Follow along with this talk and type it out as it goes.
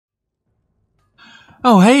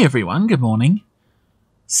Oh, hey everyone, good morning.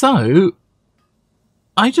 So,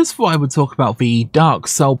 I just thought I would talk about the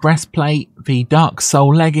Darksoul Breastplate, the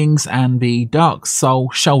Darksoul Leggings, and the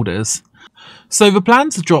Darksoul Shoulders. So the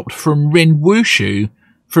plans are dropped from Rin'wosho,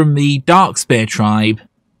 from the Dark Spear tribe.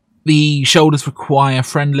 The shoulders require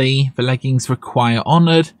friendly, the leggings require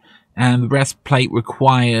honoured, and the breastplate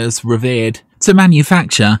requires revered to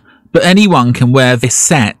manufacture, but anyone can wear this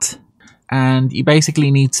set. And you basically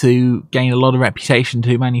need to gain a lot of reputation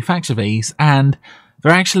to manufacture these, and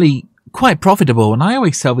they're actually quite profitable, and I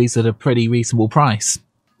always sell these at a pretty reasonable price.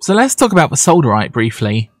 So let's talk about the Solderite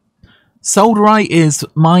briefly. Solderite is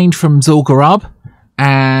mined from Zul'Gurub,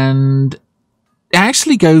 and it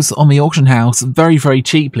actually goes on the auction house very, very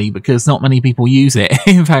cheaply because not many people use it.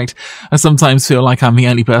 In fact, I sometimes feel like I'm the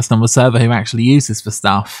only person on the server who actually uses the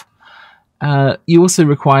stuff. You also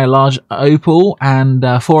require large opal and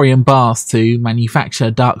thorium bars to manufacture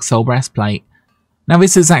Darksoul Breastplate. Now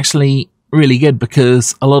this is actually really good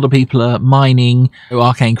because a lot of people are mining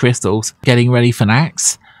arcane crystals, getting ready for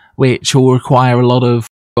Nax, which will require a lot of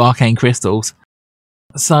arcane crystals.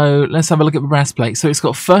 So let's have a look at the breastplate. So it's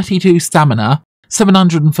got 32 stamina,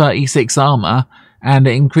 736 armor, and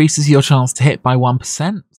it increases your chance to hit by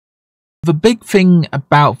 1%. The big thing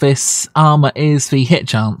about this armor is the hit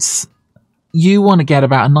chance. You want to get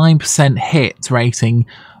about a 9% hit rating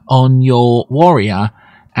on your warrior,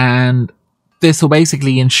 and this will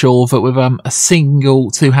basically ensure that with a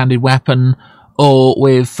single two-handed weapon or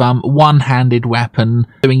with one-handed weapon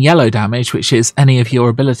doing yellow damage, which is any of your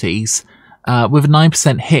abilities, with a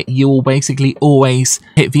 9% hit you will basically always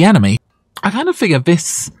hit the enemy. I kind of figure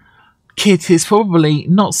this kit is probably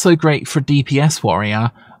not so great for DPS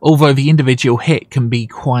warrior, although the individual hit can be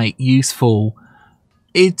quite useful.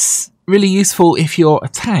 It's really useful if you're a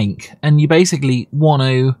tank and you basically want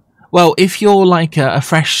to, well, if you're like a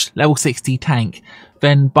fresh level 60 tank,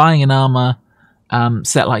 then buying an armor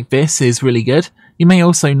set like this is really good. You may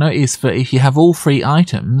also notice that if you have all three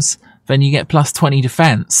items, then you get plus 20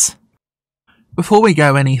 defense. Before we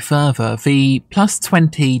go any further, the plus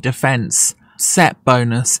 20 defense set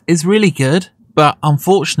bonus is really good, but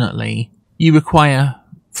unfortunately you require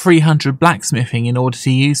 300 blacksmithing in order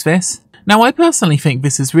to use this. Now, I personally think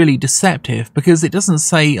this is really deceptive because it doesn't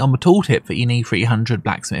say on the tooltip that you need 300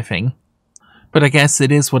 blacksmithing. But I guess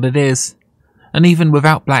it is what it is. And even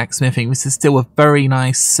without blacksmithing, this is still a very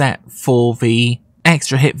nice set for the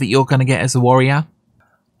extra hit that you're going to get as a warrior.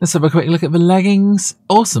 Let's have a quick look at the leggings.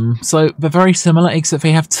 Awesome. So they're very similar, except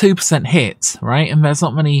they have 2% hit, right? And there's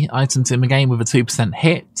not many items in the game with a 2%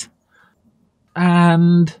 hit.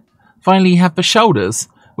 And finally, you have the shoulders,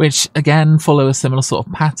 which again follow a similar sort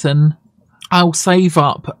of pattern. I'll save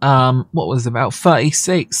up, what was it, about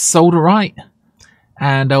 36 solderite,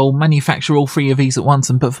 and I'll manufacture all three of these at once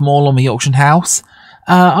and put them all on the auction house.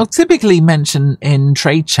 I'll typically mention in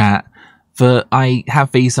trade chat that I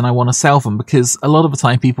have these and I want to sell them because a lot of the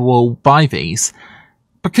time people will buy these.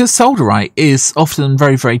 Because solderite is often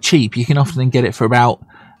very, very cheap, you can often get it for about,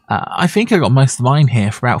 I think I got most of mine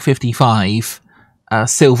here for about 55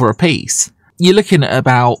 silver a piece. You're looking at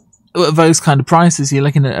about, at those kind of prices, you're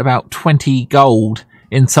looking at about 20 gold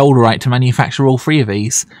in solderite to manufacture all three of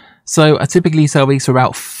these. So I typically sell these for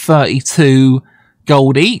about 32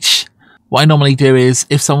 gold each. What I normally do is,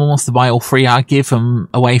 if someone wants to buy all three, I give them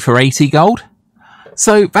away for 80 gold.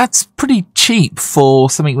 So that's pretty cheap for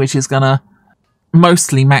something which is going to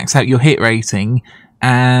mostly max out your hit rating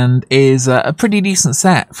and is a pretty decent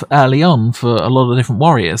set for early on for a lot of different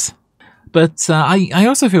warriors. But I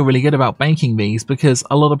also feel really good about making these because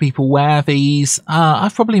a lot of people wear these.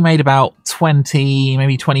 I've probably made about 20,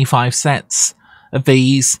 maybe 25 sets of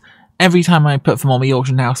these. Every time I put them on the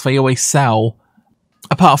auction house, they always sell,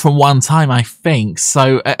 apart from one time, I think.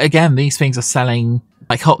 So again, these things are selling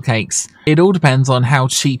like hotcakes. It all depends on how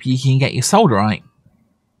cheap you can get your solderite.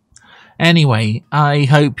 Anyway, I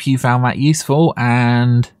hope you found that useful,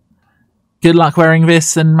 and good luck wearing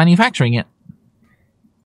this and manufacturing it.